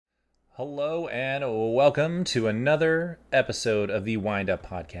Hello and welcome to another episode of the Wind Up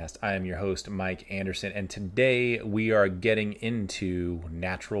Podcast. I am your host, Mike Anderson, and today we are getting into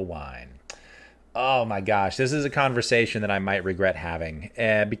natural wine. Oh my gosh, this is a conversation that I might regret having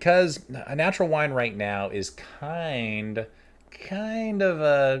because a natural wine right now is kind of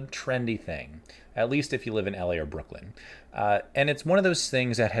a trendy thing, at least if you live in LA or Brooklyn. And it's one of those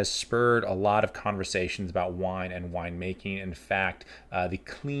things that has spurred a lot of conversations about wine and winemaking. In fact, the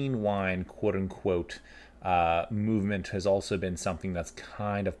clean wine, quote unquote, movement has also been something that's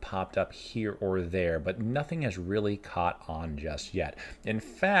kind of popped up here or there, but nothing has really caught on just yet. In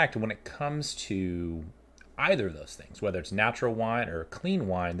fact, when it comes to either of those things, whether it's natural wine or clean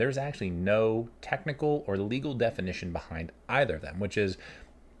wine, there's actually no technical or legal definition behind either of them, which is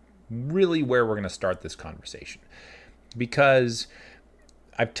really where we're going to start this conversation. Because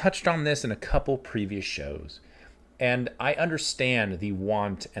I've touched on this in a couple previous shows, and I understand the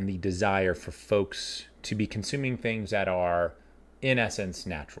want and the desire for folks to be consuming things that are, in essence,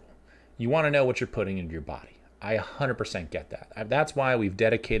 natural. You want to know what you're putting into your body. I 100% get that. That's why we've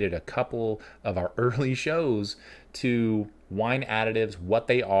dedicated a couple of our early shows to wine additives, what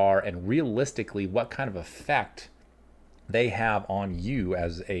they are, and realistically what kind of effect they have on you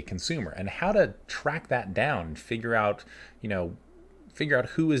as a consumer, and how to track that down and figure out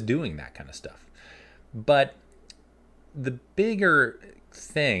who is doing that kind of stuff. But the bigger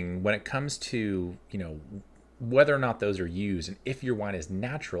thing when it comes to, whether or not those are used and if your wine is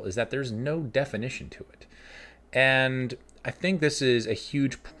natural is that there's no definition to it. And I think this is a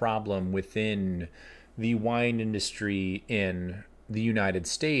huge problem within the wine industry in the United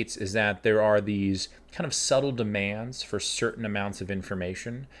States, is that there are these kind of subtle demands for certain amounts of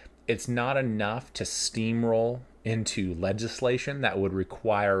information. It's not enough to steamroll into legislation that would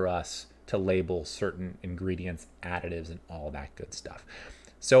require us to label certain ingredients, additives, and all that good stuff.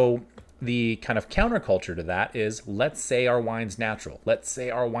 So the kind of counterculture to that is, let's say our wine's natural. Let's say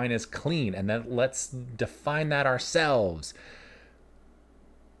our wine is clean, and then let's define that ourselves.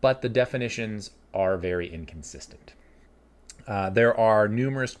 But the definitions are very inconsistent. There are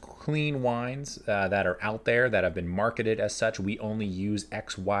numerous clean wines that are out there that have been marketed as such. We only use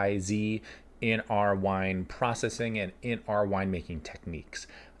XYZ in our wine processing and in our winemaking techniques.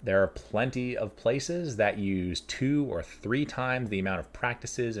 There are plenty of places that use 2 or 3 times the amount of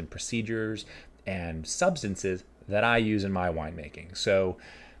practices and procedures and substances that I use in my winemaking. So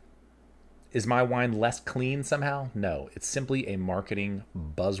is my wine less clean somehow? No, it's simply a marketing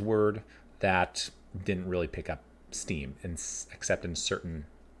buzzword that didn't really pick up steam except in certain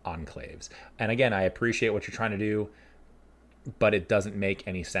enclaves. And again, I appreciate what you're trying to do, but it doesn't make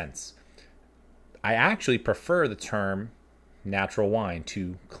any sense. I actually prefer the term natural wine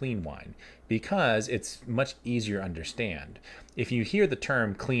to clean wine because it's much easier to understand. If you hear the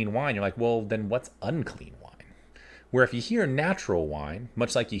term clean wine, you're like, well, then what's unclean wine? Where if you hear natural wine,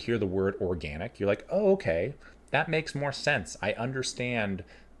 much like you hear the word organic, you're like, oh, okay, that makes more sense. I understand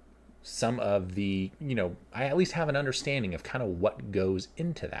some of the, I at least have an understanding of kind of what goes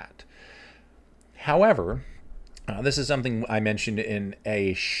into that. However, this is something I mentioned in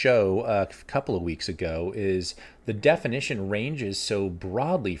a show a couple of weeks ago, is the definition ranges so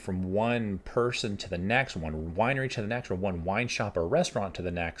broadly from one person to the next, one winery to the next, or one wine shop or restaurant to the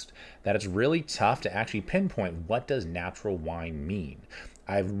next, that it's really tough to actually pinpoint what does natural wine mean.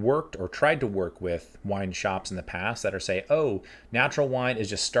 I've worked or tried to work with wine shops in the past that are saying, oh, natural wine is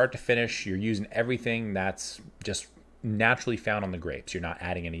just start to finish. You're using everything that's just naturally found on the grapes. You're not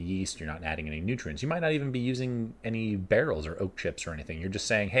adding any yeast. You're not adding any nutrients. You might not even be using any barrels or oak chips or anything. You're just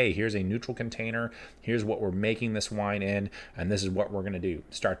saying, hey, here's a neutral container. Here's what we're making this wine in, and this is what we're going to do,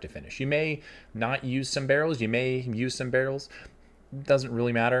 start to finish. You may not use some barrels. You may use some barrels. It doesn't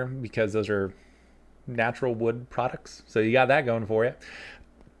really matter because those are natural wood products. So you got that going for you.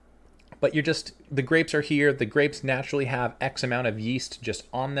 But the grapes are here. The grapes naturally have X amount of yeast just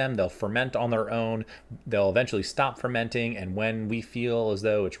on them. They'll ferment on their own. They'll eventually stop fermenting. And when we feel as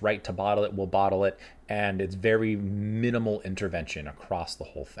though it's right to bottle it, we'll bottle it. And it's very minimal intervention across the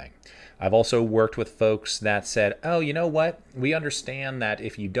whole thing. I've also worked with folks that said, oh, you know what? We understand that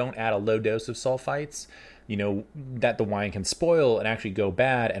if you don't add a low dose of sulfites, that the wine can spoil and actually go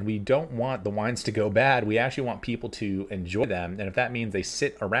bad. And we don't want the wines to go bad. We actually want people to enjoy them. And if that means they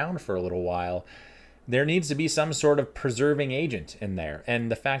sit around for a little while, there needs to be some sort of preserving agent in there. And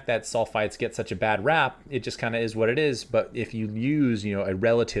the fact that sulfites get such a bad rap, it just kind of is what it is. But if you use, a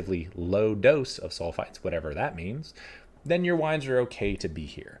relatively low dose of sulfites, whatever that means, then your wines are okay to be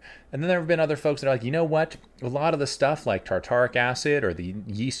here. And then there have been other folks that are like, you know what? A lot of the stuff like tartaric acid or the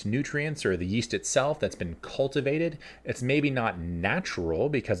yeast nutrients or the yeast itself that's been cultivated, it's maybe not natural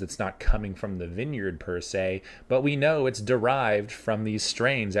because it's not coming from the vineyard per se, but we know it's derived from these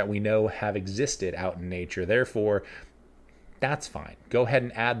strains that we know have existed out in nature. Therefore, that's fine. Go ahead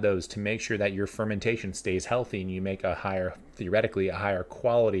and add those to make sure that your fermentation stays healthy and you make theoretically, a higher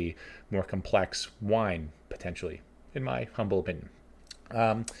quality, more complex wine, potentially, in my humble opinion.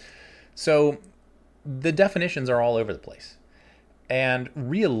 So the definitions are all over the place. And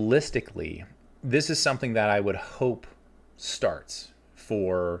realistically, this is something that I would hope starts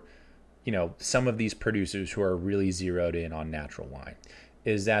for, some of these producers who are really zeroed in on natural wine,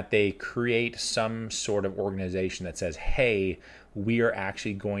 is that they create some sort of organization that says, hey, we are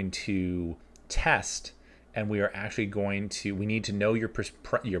actually going to test and we need to know your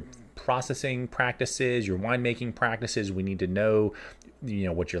processing practices, your winemaking practices. We need to know,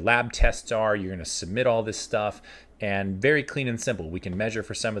 what your lab tests are. You're going to submit all this stuff, and very clean and simple. We can measure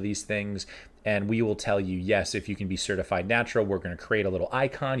for some of these things, and we will tell you, yes, if you can be certified natural, we're going to create a little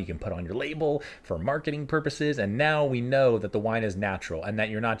icon you can put on your label for marketing purposes. And now we know that the wine is natural and that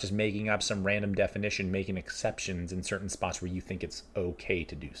you're not just making up some random definition, making exceptions in certain spots where you think it's okay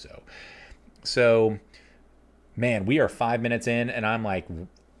to do so. So, man, we are 5 minutes in and I'm like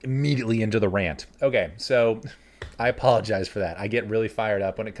immediately into the rant. Okay, so I apologize for that. I get really fired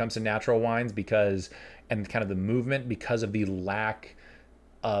up when it comes to natural wines and kind of the movement because of the lack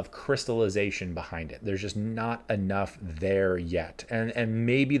of crystallization behind it. There's just not enough there yet. And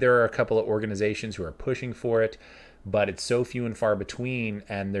maybe there are a couple of organizations who are pushing for it, but it's so few and far between,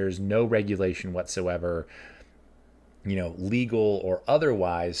 and there's no regulation whatsoever, legal or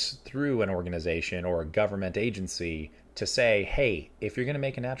otherwise, through an organization or a government agency to say, hey, if you're going to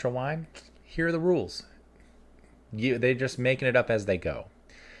make a natural wine, here are the rules. They're just making it up as they go.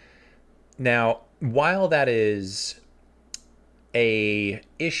 Now, while that is a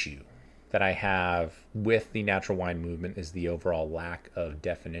issue that I have with the natural wine movement is the overall lack of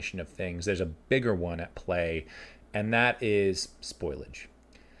definition of things, there's a bigger one at play, and that is spoilage.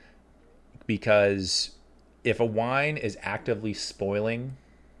 Because if a wine is actively spoiling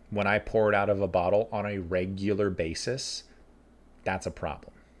when I pour it out of a bottle on a regular basis, that's a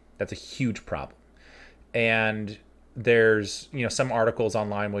problem. That's a huge problem. And there's, some articles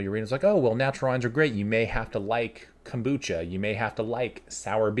online where you read, it's like, oh, well, natural wines are great. You may have to like kombucha. You may have to like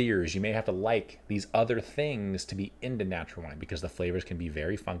sour beers. You may have to like these other things to be into natural wine because the flavors can be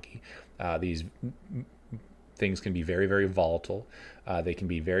very funky. These things can be very, very volatile. They can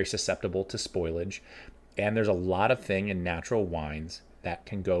be very susceptible to spoilage. And there's a lot of thing in natural wines that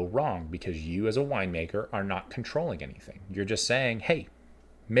can go wrong because you as a winemaker are not controlling anything. You're just saying, hey,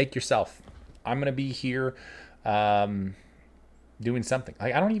 make yourself. I'm going to be here doing something.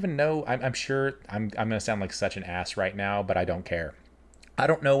 I don't even know. I'm sure I'm going to sound like such an ass right now, but I don't care. I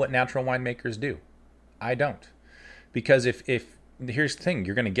don't know what natural winemakers do. I don't. Because if here's the thing,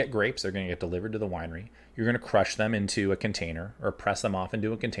 you're going to get grapes. They're going to get delivered to the winery. You're going to crush them into a container or press them off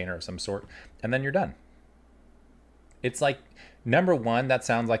into a container of some sort, and then you're done. It's like, number one, that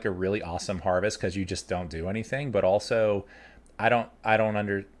sounds like a really awesome harvest because you just don't do anything. But also,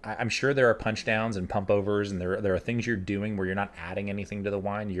 I'm sure there are punch downs and pump overs, and there are things you're doing where you're not adding anything to the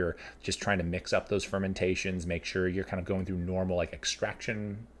wine. You're just trying to mix up those fermentations, make sure you're kind of going through normal like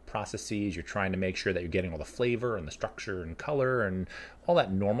extraction processes. You're trying to make sure that you're getting all the flavor and the structure and color and all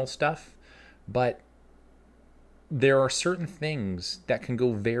that normal stuff. But there are certain things that can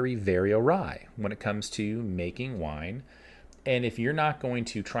go very, very awry when it comes to making wine. And if you're not going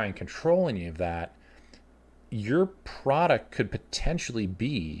to try and control any of that, your product could potentially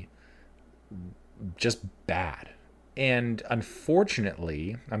be just bad. And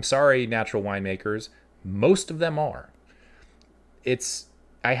unfortunately, I'm sorry, natural winemakers, most of them are.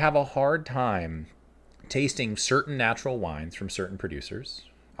 I have a hard time tasting certain natural wines from certain producers.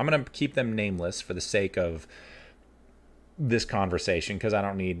 I'm going to keep them nameless for the sake of this conversation because I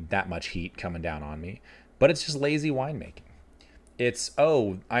don't need that much heat coming down on me. But it's just lazy winemaking. It's,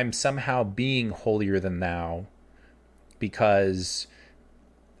 oh, I'm somehow being holier than thou because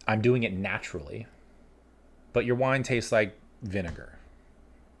I'm doing it naturally. But your wine tastes like vinegar.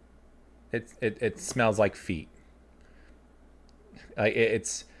 It smells like feet.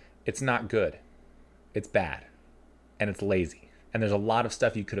 It's not good. It's bad. And it's lazy. And there's a lot of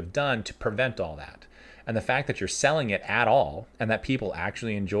stuff you could have done to prevent all that. And the fact that you're selling it at all and that people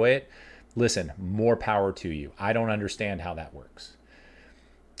actually enjoy it, listen, more power to you. I don't understand how that works.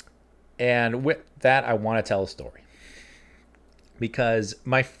 And with that, I want to tell a story. Because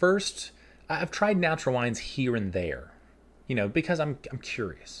I've tried natural wines here and there because I'm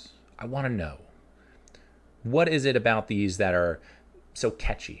curious. I want to know, what is it about these that are so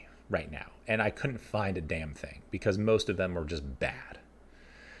catchy right now? And I couldn't find a damn thing because most of them are just bad.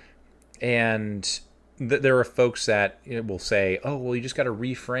 And there are folks that will say, oh, well, you just got to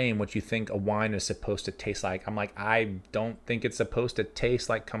reframe what you think a wine is supposed to taste like. I'm like, I don't think it's supposed to taste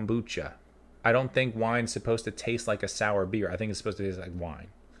like kombucha. I don't think wine's supposed to taste like a sour beer. I think it's supposed to taste like wine.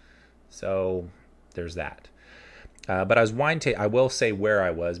 So there's that. But I was I will say where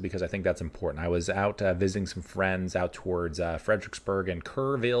I was because I think that's important. I was out visiting some friends out towards Fredericksburg and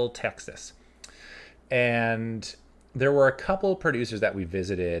Kerrville, Texas. And there were a couple producers that we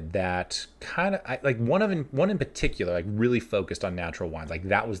visited that kind of like one in particular, like really focused on natural wines. Like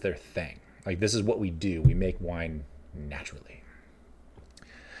that was their thing. Like this is what we do. We make wine naturally.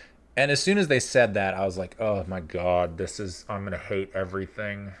 And as soon as they said that, I was like, oh my God, I'm going to hate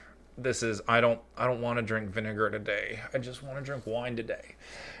everything. I don't want to drink vinegar today. I just want to drink wine today.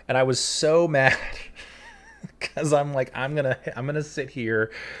 And I was so mad because I'm like, I'm going to sit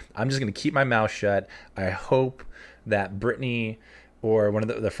here. I'm just going to keep my mouth shut. I hope that Brittany or one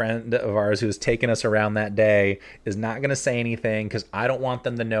of the friend of ours who was taking us around that day is not going to say anything because I don't want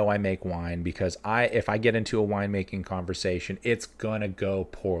them to know I make wine because if I get into a winemaking conversation, it's going to go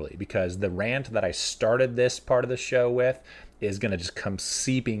poorly because the rant that I started this part of the show with is going to just come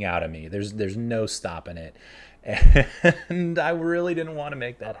seeping out of me. There's no stopping it. And I really didn't want to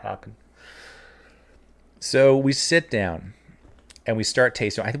make that happen. So we sit down and we start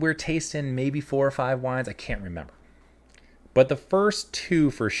tasting. I think we were tasting maybe 4 or 5 wines. I can't remember. But the first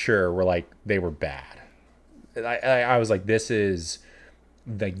 2 for sure were like, they were bad. I was like, these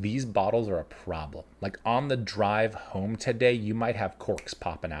bottles are a problem. Like on the drive home today, you might have corks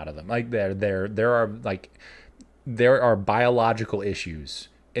popping out of them. Like there are biological issues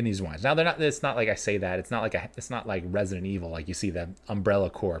in these wines. Now it's not like I say that. It's not like Resident Evil. Like you see the Umbrella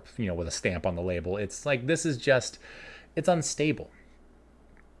Corp, with a stamp on the label. It's like, it's unstable.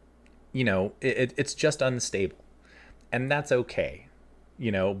 It's just unstable. And that's okay,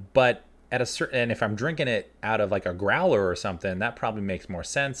 but and if I'm drinking it out of like a growler or something, that probably makes more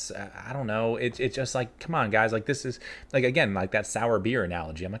sense. I don't know. It's just like, come on guys. Like this is like, again, like that sour beer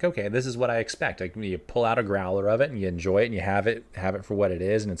analogy. I'm like, okay, this is what I expect. Like you pull out a growler of it and you enjoy it and you have it for what it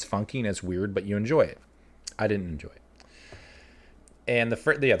is. And it's funky and it's weird, but you enjoy it. I didn't enjoy it. And the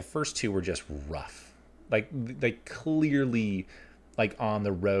first 2 were just rough. Like they clearly like on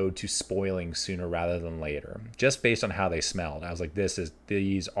the road to spoiling sooner rather than later, just based on how they smelled. I was like,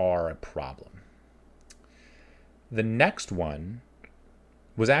 these are a problem. The next one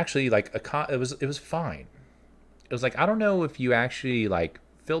was actually like it was fine. It was like, I don't know if you actually like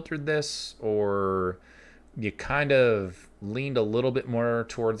filtered this or you kind of leaned a little bit more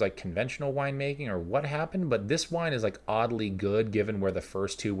towards like conventional winemaking or what happened, but this wine is like oddly good given where the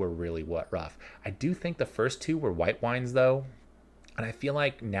first 2 were really rough. I do think the first 2 were white wines though. And I feel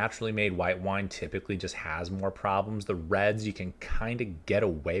like naturally made white wine typically just has more problems. The reds, you can kind of get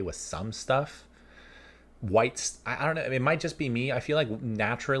away with some stuff. Whites, I don't know. It might just be me. I feel like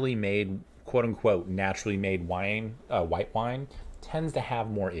naturally made, quote unquote, naturally made wine, white wine, tends to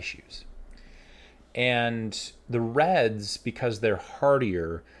have more issues. And the reds, because they're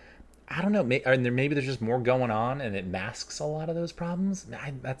hardier, I don't know. Maybe there's just more going on and it masks a lot of those problems.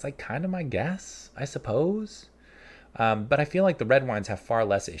 That's like kind of my guess, I suppose. But I feel like the red wines have far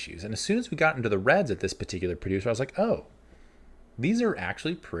less issues. And as soon as we got into the reds at this particular producer, I was like, oh, these are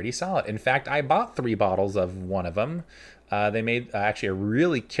actually pretty solid. In fact, I bought 3 bottles of one of them. They made actually a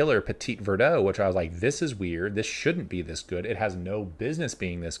really killer Petit Verdot, which I was like, this is weird. This shouldn't be this good. It has no business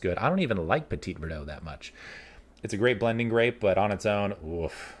being this good. I don't even like Petit Verdot that much. It's a great blending grape, but on its own,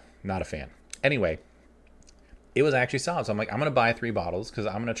 oof, not a fan. Anyway, it was actually solid. So I'm like, I'm going to buy 3 bottles because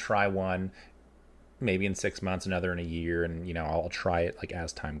I'm going to try one maybe in 6 months, another in a year, and I'll try it like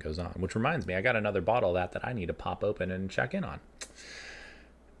as time goes on. Which reminds me, I got another bottle of that I need to pop open and check in on.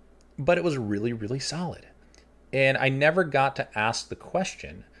 But it was really, really solid. And I never got to ask the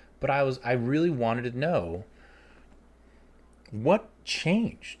question, but I really wanted to know what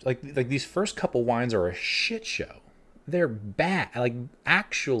changed. Like these first couple wines are a shit show. They're bad, like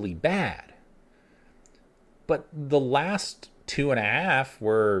actually bad. But the last 2.5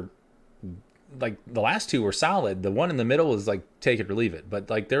 were like, the last 2 were solid. The one in the middle was like, take it or leave it. But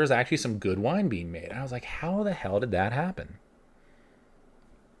like, there was actually some good wine being made. I was like, how the hell did that happen?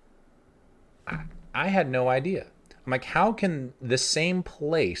 I had no idea. I'm like, how can the same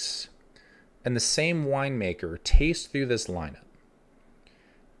place and the same winemaker taste through this lineup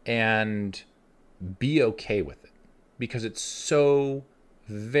and be okay with it? Because it's so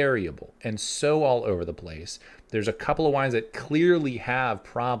variable and so all over the place. There's a couple of wines that clearly have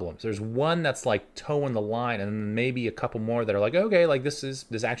problems. There's one that's like towing the line, and maybe a couple more that are like, okay, like this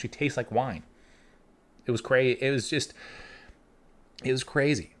actually tastes like wine. It was crazy. It was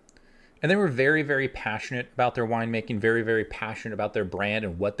crazy. And they were very, very passionate about their winemaking, very, very passionate about their brand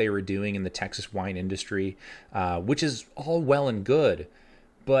and what they were doing in the Texas wine industry, which is all well and good.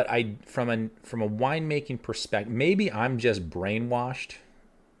 But from a winemaking perspective, maybe I'm just brainwashed.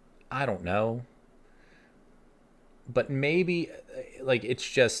 I don't know. But maybe, like, it's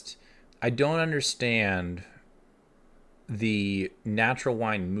just, I don't understand the natural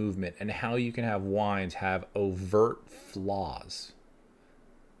wine movement and how you can have wines have overt flaws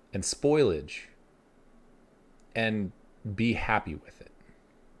and spoilage and be happy with it.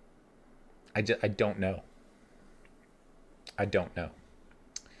 I don't know. I don't know.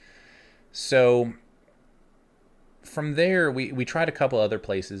 So from there, we tried a couple other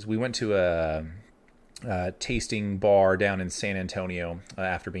places. We went to a tasting bar down in San Antonio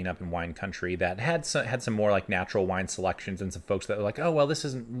after being up in wine country that had some more like natural wine selections, and some folks that were like, oh, well, this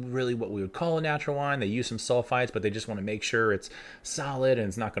isn't really what we would call a natural wine. They use some sulfites, but they just want to make sure it's solid and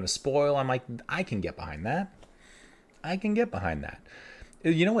it's not going to spoil. I'm like, I can get behind that.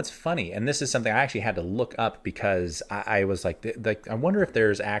 You know what's funny? And this is something I actually had to look up because I was like, I wonder if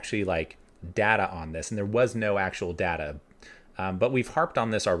there's actually like data on this, and there was no actual data. But we've harped on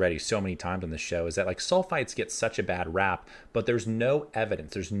this already so many times on the show, is that like sulfites get such a bad rap, but there's no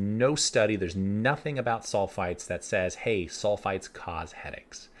evidence, there's no study, there's nothing about sulfites that says, hey, sulfites cause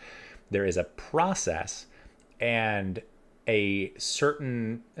headaches. There is a process and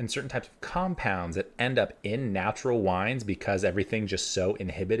certain types of compounds that end up in natural wines because everything's just so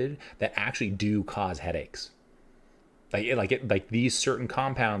inhibited that actually do cause headaches. Like these certain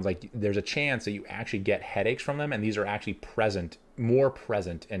compounds, like there's a chance that you actually get headaches from them, and these are actually more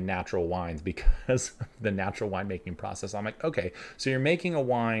present in natural wines because of the natural winemaking process. I'm like, okay, so you're making a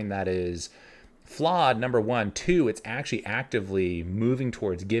wine that is flawed, number one. Two, it's actually actively moving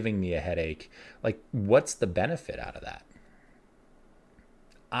towards giving me a headache. Like, what's the benefit out of that?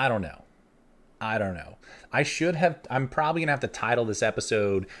 I don't know. I'm probably gonna have to title this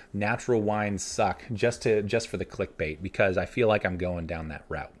episode "Natural Wines Suck" just for the clickbait, because I feel like I'm going down that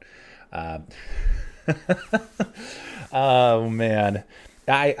route. Oh man,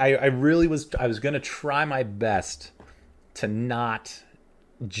 I really was. I was gonna try my best to not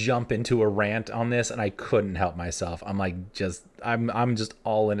jump into a rant on this, and I couldn't help myself. I'm just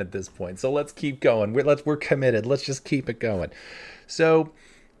all in at this point. So let's keep going. We're committed. Let's just keep it going. So.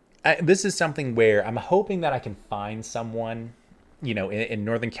 This is something where I'm hoping that I can find someone, in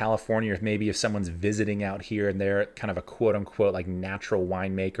Northern California, or maybe if someone's visiting out here and they're kind of a quote unquote like natural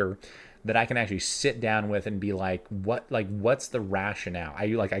winemaker, that I can actually sit down with and be like, what's the rationale?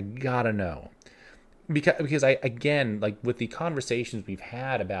 I gotta know, because I, again, like with the conversations we've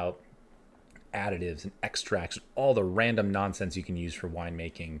had about additives and extracts and all the random nonsense you can use for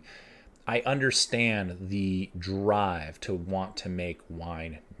winemaking, I understand the drive to want to make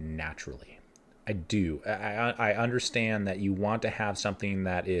wine naturally. I do. I understand that you want to have something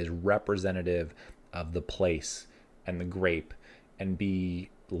that is representative of the place and the grape and be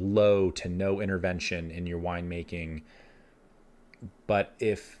low to no intervention in your winemaking. But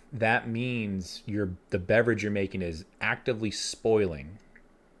if that means the beverage you're making is actively spoiling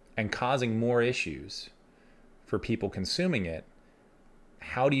and causing more issues for people consuming it,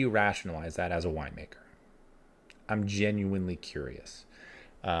 how do you rationalize that as a winemaker? I'm genuinely curious.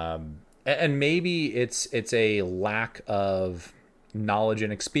 And maybe it's a lack of knowledge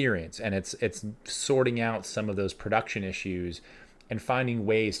and experience, and it's sorting out some of those production issues and finding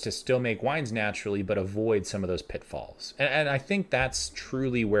ways to still make wines naturally but avoid some of those pitfalls. And I think that's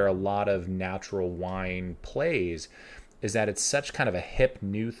truly where a lot of natural wine plays, is that it's such kind of a hip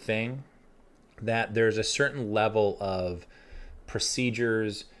new thing that there's a certain level of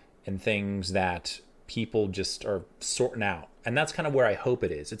procedures and things that people just are sorting out, and that's kind of where I hope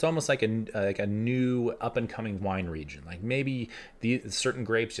it is. It's almost like a new up and coming wine region. Like maybe certain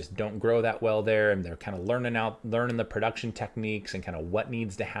grapes just don't grow that well there, and they're kind of learning the production techniques and kind of what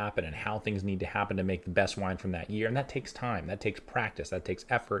needs to happen and how things need to happen to make the best wine from that year. And that takes time, that takes practice, that takes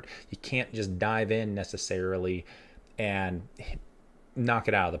effort. You can't just dive in necessarily and knock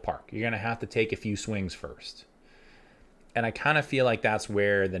it out of the park. You're gonna have to take a few swings first. And I kind of feel like that's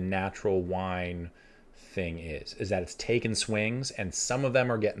where the natural wine thing is that it's taking swings, and some of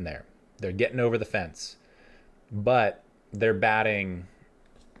them are getting there. They're getting over the fence, but they're batting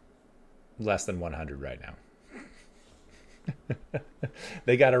less than 100 right now.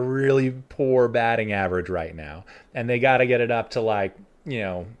 They got a really poor batting average right now, and they got to get it up to like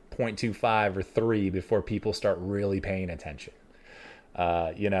 0.25 or 3 before people start really paying attention.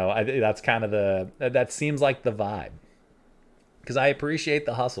 That's kind of that seems like the vibe, because I appreciate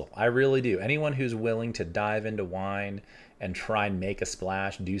the hustle. I really do. Anyone who's willing to dive into wine and try and make a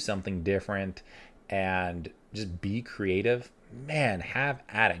splash, do something different, and just be creative, man, have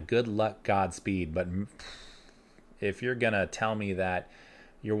at it. Good luck, Godspeed. But if you're going to tell me that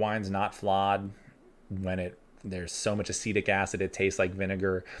your wine's not flawed when there's so much acetic acid it tastes like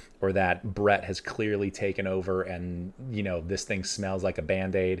vinegar, or that Brett has clearly taken over and this thing smells like a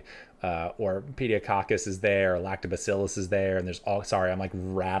Band-Aid, or Pediococcus is there, or Lactobacillus is there, and there's I'm like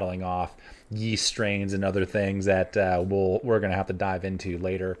rattling off yeast strains and other things that we're gonna have to dive into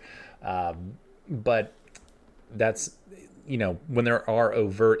later, but that's when there are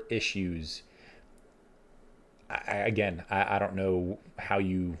overt issues. I don't know how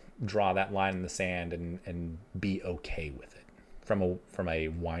you draw that line in the sand and be okay with it from a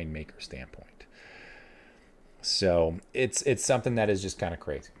winemaker standpoint. So it's something that is just kind of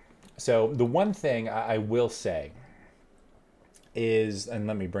crazy. So the one thing I will say is, and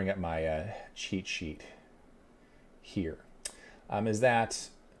let me bring up my cheat sheet here, is that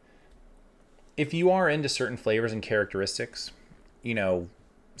if you are into certain flavors and characteristics,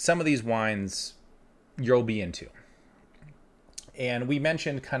 some of these wines you'll be into. And we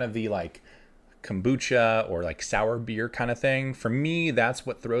mentioned kind of the like kombucha or like sour beer kind of thing. For me, that's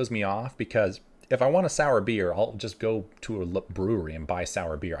what throws me off, because if I want a sour beer, I'll just go to a brewery and buy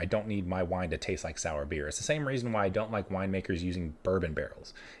sour beer. I don't need my wine to taste like sour beer. It's the same reason why I don't like winemakers using bourbon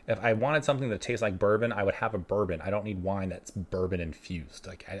barrels. If I wanted something that tastes like bourbon, I would have a bourbon. I don't need wine that's bourbon infused.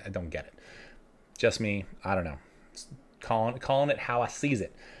 Like, I don't get it. Just me. I don't know. Calling it how I sees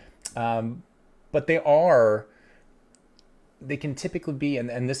it. But they can typically be,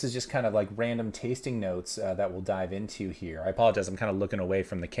 and this is just kind of like random tasting notes that we'll dive into here. I apologize, I'm kind of looking away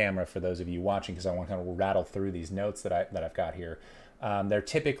from the camera for those of you watching, because I want to kind of rattle through these notes that I've got here. They're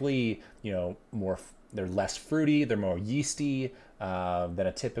typically, they're less fruity, they're more yeasty than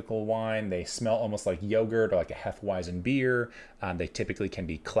a typical wine. They smell almost like yogurt or like a Hefeweizen beer. They typically can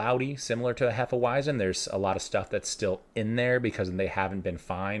be cloudy, similar to a Hefeweizen. There's a lot of stuff that's still in there because they haven't been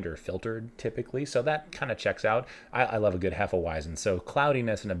fined or filtered typically. So that kind of checks out. I love a good Hefeweizen. So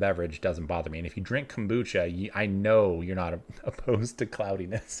cloudiness in a beverage doesn't bother me. And if you drink kombucha, I know you're not opposed to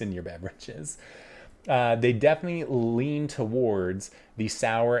cloudiness in your beverages. They definitely lean towards the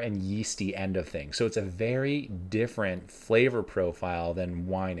sour and yeasty end of things. So it's a very different flavor profile than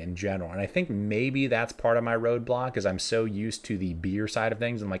wine in general. And I think maybe that's part of my roadblock, is I'm so used to the beer side of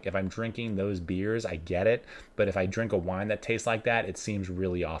things. And like, if I'm drinking those beers, I get it. But if I drink a wine that tastes like that, it seems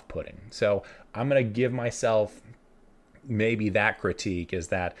really off-putting. So I'm going to give myself maybe that critique, is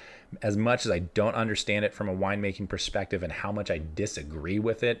that as much as I don't understand it from a winemaking perspective and how much I disagree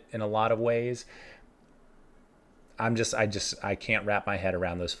with it in a lot of ways, I can't wrap my head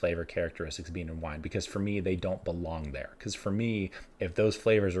around those flavor characteristics being in wine, because for me, they don't belong there. Because for me, if those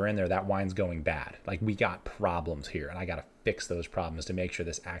flavors are in there, that wine's going bad. Like, we got problems here, and I got to fix those problems to make sure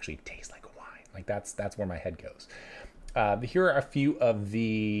this actually tastes like a wine. Like, that's where my head goes. Here are a few of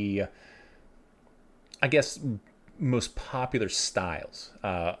the, I guess, most popular styles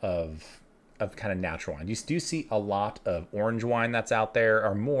of kind of natural wine. You do see a lot of orange wine that's out there,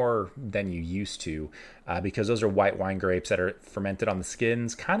 or more than you used to, because those are white wine grapes that are fermented on the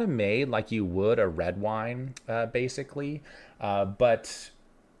skins, kind of made like you would a red wine, basically. But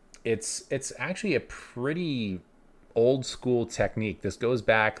it's actually a pretty old school technique. This goes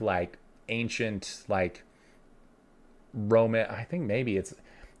back like ancient, like Roman. I think maybe it's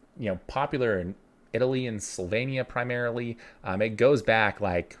popular in Italy and Slovenia primarily. It goes back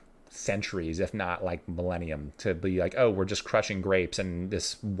like centuries, if not like millennium, to be like, oh, we're just crushing grapes, and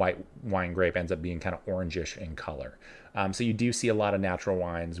this white wine grape ends up being kind of orangish in color. So you do see a lot of natural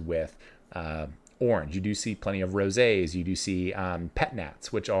wines with orange. You do see plenty of rosés. You do see pet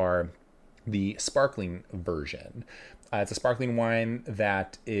nats, which are the sparkling version. It's a sparkling wine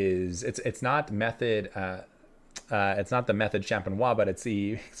that is, it's not method, it's not the method champenois, but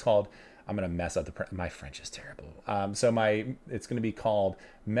it's called, I'm going to mess up my French is terrible. It's going to be called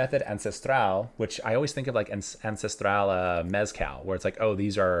Method Ancestral, which I always think of like Ancestral Mezcal, where it's like, oh,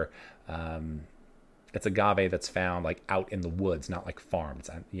 these are, it's agave that's found like out in the woods, not like farmed.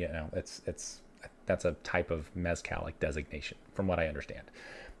 That's a type of Mezcal like designation from what I understand.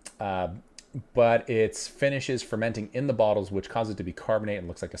 But its finishes fermenting in the bottles, which causes it to be carbonate and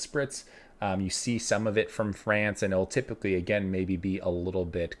looks like a spritz. You see some of it from France, and it'll typically, again, maybe be a little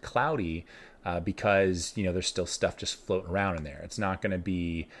bit cloudy because there's still stuff just floating around in there. It's not going to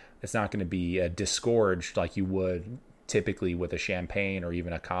be disgorged like you would typically with a champagne or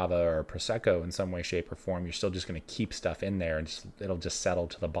even a cava or a prosecco in some way, shape, or form, you're still just going to keep stuff in there, and it'll just settle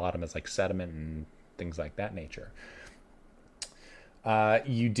to the bottom as like sediment and things like that nature.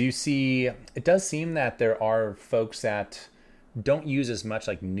 You do see, it does seem that there are folks that don't use as much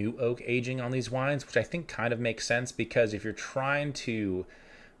like new oak aging on these wines, which I think kind of makes sense, because if you're trying to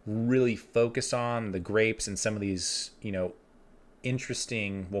really focus on the grapes and some of these,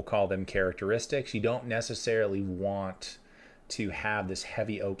 interesting, we'll call them characteristics, you don't necessarily want to have this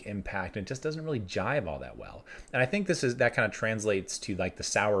heavy oak impact, and it just doesn't really jive all that well. And I think that kind of translates to like the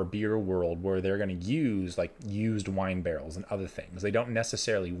sour beer world, where they're going to use like used wine barrels and other things. They don't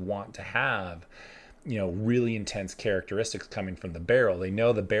necessarily want to have really intense characteristics coming from the barrel. They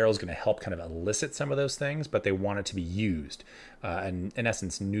know the barrel is going to help kind of elicit some of those things, but they want it to be used and in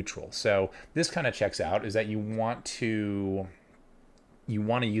essence neutral. So this kind of checks out, is that you want to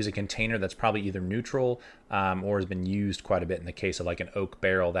use a container that's probably either neutral or has been used quite a bit in the case of like an oak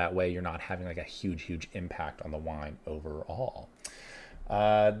barrel. That way you're not having like a huge impact on the wine overall.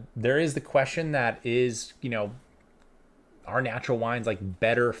 There is the question that is, are natural wines like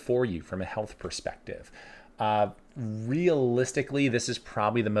better for you from a health perspective? Realistically, this is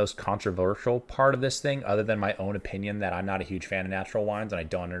probably the most controversial part of this thing, other than my own opinion that I'm not a huge fan of natural wines and I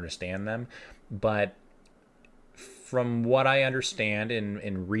don't understand them. But from what I understand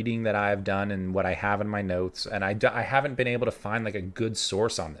in reading that I've done and what I have in my notes, and I haven't been able to find like a good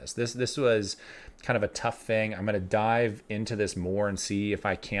source on this. This was kind of a tough thing. I'm going to dive into this more and see if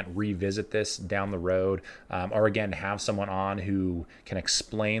I can't revisit this down the road, or again, have someone on who can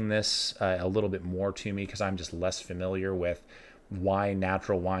explain this a little bit more to me, because I'm just less familiar with why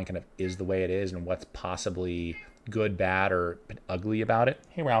natural wine kind of is the way it is and what's possibly good, bad, or ugly about it.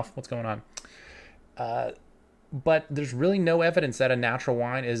 Hey, Ralph, what's going on? But there's really no evidence that a natural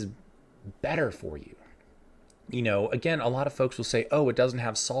wine is better for you. Again, a lot of folks will say, oh, it doesn't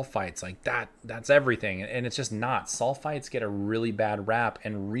have sulfites, like that's everything. And it's just not. Sulfites get a really bad rap,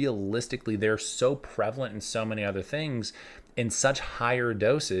 and realistically, they're so prevalent in so many other things in such higher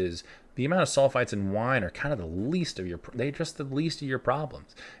doses. The amount of sulfites in wine are kind of the least of your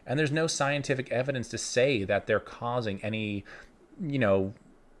problems. And there's no scientific evidence to say that they're causing any,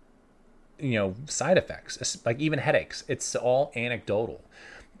 side effects, like even headaches. It's all anecdotal,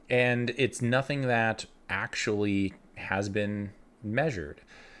 and it's nothing that actually has been measured.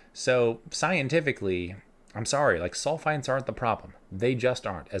 So scientifically, I'm sorry, like sulfites aren't the problem. They just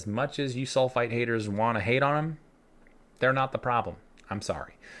aren't. As much as you sulfite haters want to hate on them, they're not the problem. I'm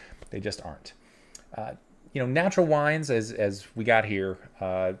sorry. They just aren't. Natural wines, as we got here,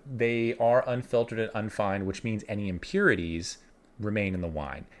 they are unfiltered and unfined, which means any impurities remain in the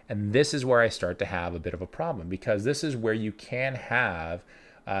wine. And this is where I start to have a bit of a problem, because this is where you can have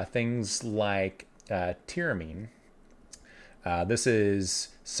things like tyramine. This is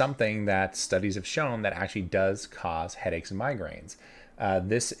something that studies have shown that actually does cause headaches and migraines.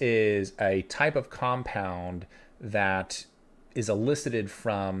 This is a type of compound that is elicited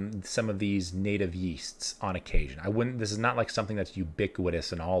from some of these native yeasts on occasion. This is not like something that's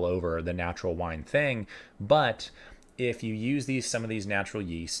ubiquitous and all over the natural wine thing, but if you use some of these natural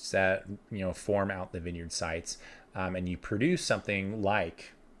yeasts that form out the vineyard sites, and you produce something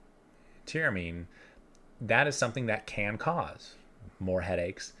like tyramine, that is something that can cause more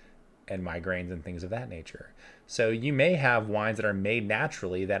headaches and migraines and things of that nature. So you may have wines that are made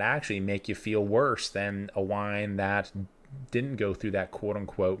naturally that actually make you feel worse than a wine that didn't go through that quote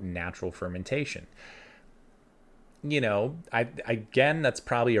unquote natural fermentation. Again, that's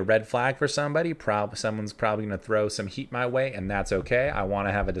probably a red flag for somebody. Someone's probably going to throw some heat my way, and that's okay. I want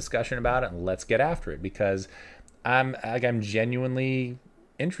to have a discussion about it, and let's get after it, because I'm genuinely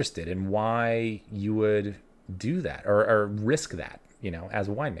interested in why you would do that or risk that, as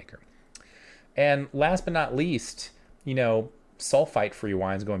a winemaker. And last but not least, sulfite-free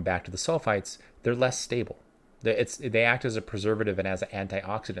wines, going back to the sulfites, they're less stable. They act as a preservative and as an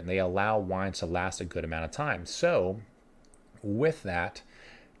antioxidant. They allow wines to last a good amount of time. So with that,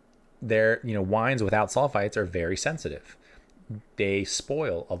 wines without sulfites are very sensitive. They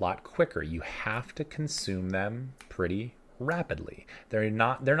spoil a lot quicker. You have to consume them pretty rapidly. They're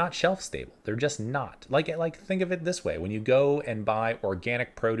not shelf stable. They're just not. Like think of it this way. When you go and buy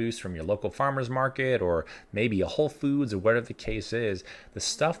organic produce from your local farmer's market, or maybe a Whole Foods, or whatever the case is, the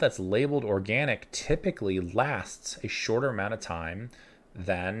stuff that's labeled organic typically lasts a shorter amount of time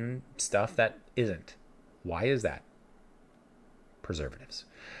than stuff that isn't. Why is that? Preservatives,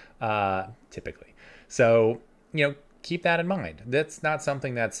 typically. So, keep that in mind. That's not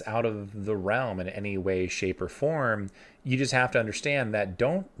something that's out of the realm in any way, shape, or form. You just have to understand that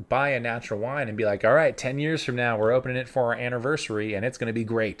don't buy a natural wine and be like, all right, 10 years from now, we're opening it for our anniversary and it's going to be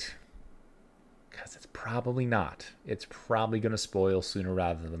great. Because it's probably not. It's probably going to spoil sooner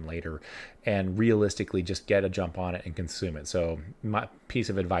rather than later. And realistically, just get a jump on it and consume it. So my piece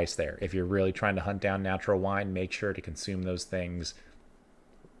of advice there, if you're really trying to hunt down natural wine, make sure to consume those things,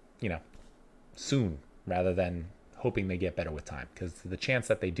 soon rather than hoping they get better with time, because the chance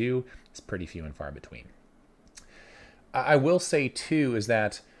that they do is pretty few and far between. I will say too is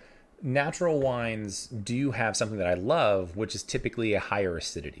that natural wines do have something that I love, which is typically a higher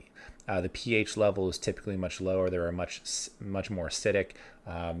acidity. The pH level is typically much lower. They're much more acidic,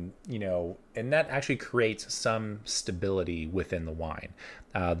 and that actually creates some stability within the wine.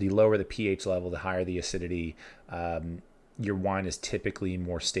 The lower the pH level, the higher the acidity. Your wine is typically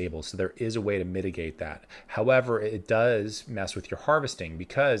more stable. So there is a way to mitigate that. However, it does mess with your harvesting,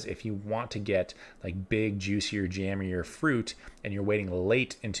 because if you want to get like big, juicier, jammier fruit and you're waiting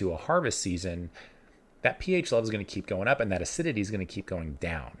late into a harvest season, that pH level is going to keep going up and that acidity is going to keep going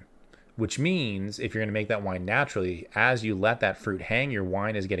down. Which means if you're going to make that wine naturally, as you let that fruit hang, your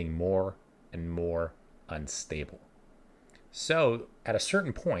wine is getting more and more unstable. So at a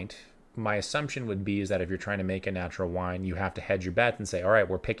certain point, my assumption would be is that if you're trying to make a natural wine, you have to hedge your bets and say, all right,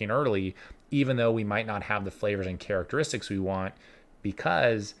 we're picking early, even though we might not have the flavors and characteristics we want,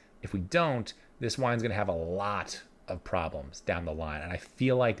 because if we don't, this wine's going to have a lot of problems down the line. And I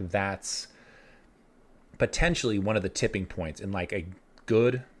feel like that's potentially one of the tipping points in like a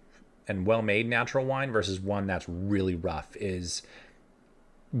good and well-made natural wine versus one that's really rough, is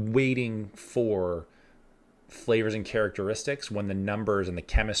waiting for flavors and characteristics when the numbers and the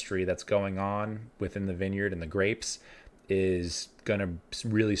chemistry that's going on within the vineyard and the grapes is going to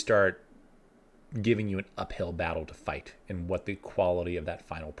really start giving you an uphill battle to fight in what the quality of that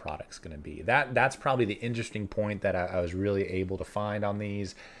final product's going to be. That's probably the interesting point that I was really able to find on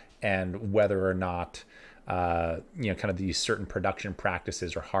these, and whether or not kind of these certain production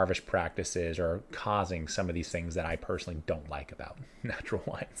practices or harvest practices are causing some of these things that I personally don't like about natural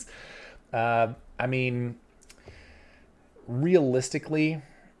wines. Realistically,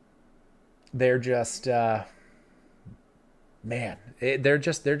 they're just they're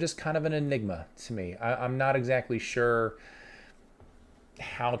just kind of an enigma to me. I'm not exactly sure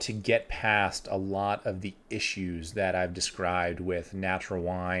how to get past a lot of the issues that I've described with natural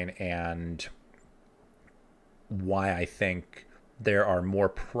wine, and why I think there are more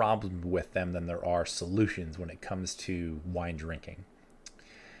problems with them than there are solutions when it comes to wine drinking.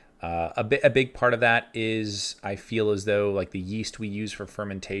 A big part of that is I feel as though like the yeast we use for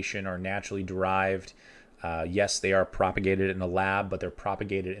fermentation are naturally derived. Yes, they are propagated in a lab, but they're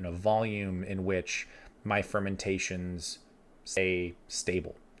propagated in a volume in which my fermentations stay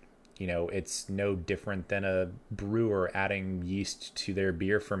stable. It's no different than a brewer adding yeast to their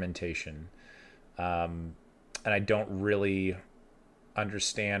beer fermentation. And I don't really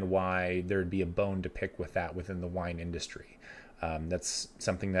understand why there'd be a bone to pick with that within the wine industry. That's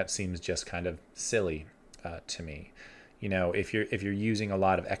something that seems just kind of silly to me. If you're using a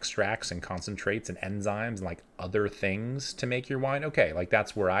lot of extracts and concentrates and enzymes and like other things to make your wine, okay, like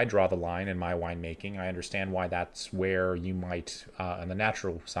that's where I draw the line in my winemaking. I understand why that's where you might on the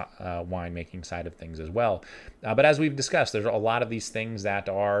natural winemaking side of things as well. But as we've discussed, there's a lot of these things that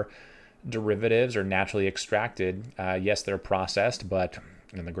are derivatives or naturally extracted. Yes, they're processed, but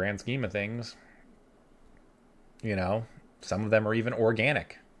in the grand scheme of things, some of them are even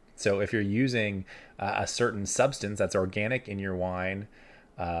organic. So if you're using a certain substance that's organic in your wine,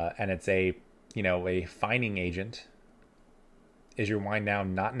 and it's a fining agent, is your wine now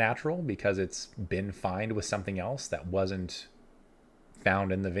not natural because it's been fined with something else that wasn't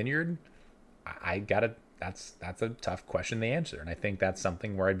found in the vineyard? That's a tough question to answer. And I think that's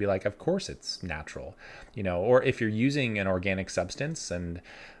something where I'd be like, of course it's natural, or if you're using an organic substance and,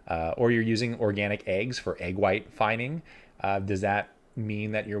 or you're using organic eggs for egg white fining, does that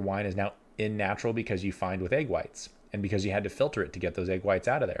mean that your wine is now unnatural because you fined with egg whites and because you had to filter it to get those egg whites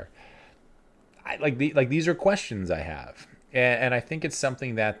out of there? These are questions I have. And I think it's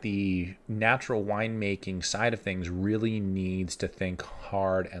something that the natural winemaking side of things really needs to think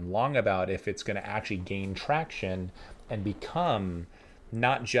hard and long about if it's going to actually gain traction and become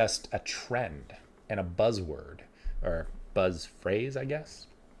not just a trend and a buzzword or buzz phrase, I guess.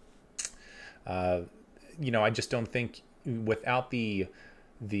 I just don't think without the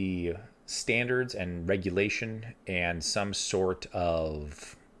standards and regulation and some sort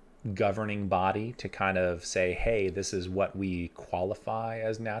of governing body to kind of say, hey, this is what we qualify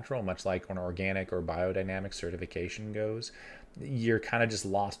as natural, much like when organic or biodynamic certification goes, you're kind of just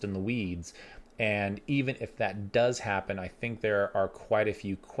lost in the weeds. And even if that does happen, I think there are quite a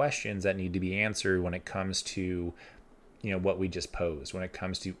few questions that need to be answered when it comes to, what we just posed, when it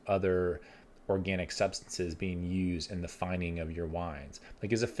comes to other organic substances being used in the fining of your wines.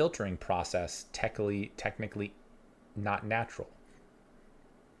 Like, is a filtering process technically not natural?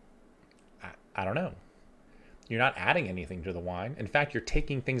 I don't know. You're not adding anything to the wine. In fact, you're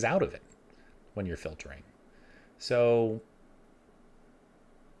taking things out of it when you're filtering. So,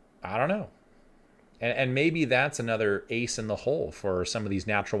 I don't know. And maybe that's another ace in the hole for some of these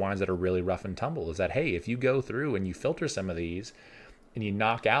natural wines that are really rough and tumble, is that, hey, if you go through and you filter some of these and you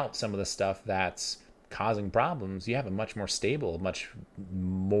knock out some of the stuff that's causing problems, you have a much more stable, much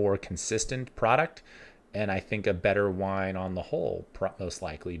more consistent product. And I think a better wine on the whole, most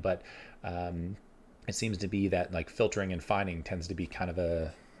likely. But it seems to be that like filtering and fining tends to be kind of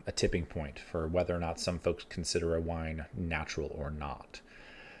a tipping point for whether or not some folks consider a wine natural or not.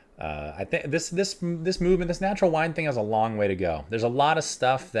 I think this movement, this natural wine thing, has a long way to go. There's a lot of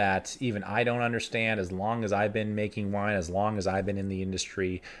stuff that even I don't understand. As long as I've been making wine, as long as I've been in the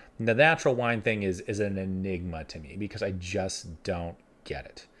industry, the natural wine thing is an enigma to me because I just don't get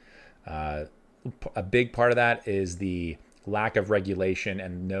it. A big part of that is the lack of regulation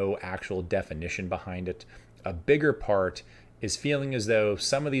and no actual definition behind it. A bigger part is feeling as though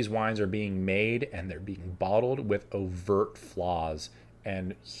some of these wines are being made and they're being bottled with overt flaws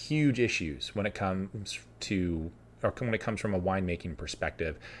and huge issues when it comes from a winemaking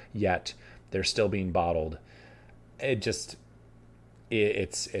perspective, yet they're still being bottled. It's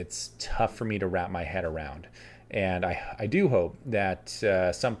tough for me to wrap my head around. And I do hope that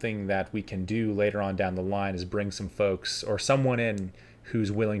something that we can do later on down the line is bring some folks or someone in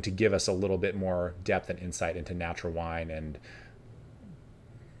who's willing to give us a little bit more depth and insight into natural wine and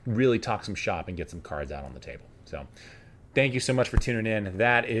really talk some shop and get some cards out on the table. So thank you so much for tuning in.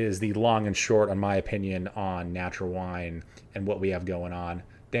 That is the long and short, on my opinion, on natural wine and what we have going on.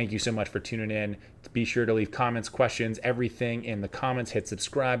 Thank you so much for tuning in. Be sure to leave comments, questions, everything in the comments. Hit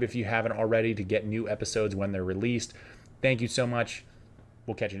subscribe if you haven't already to get new episodes when they're released. Thank you so much.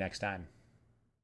 We'll catch you next time.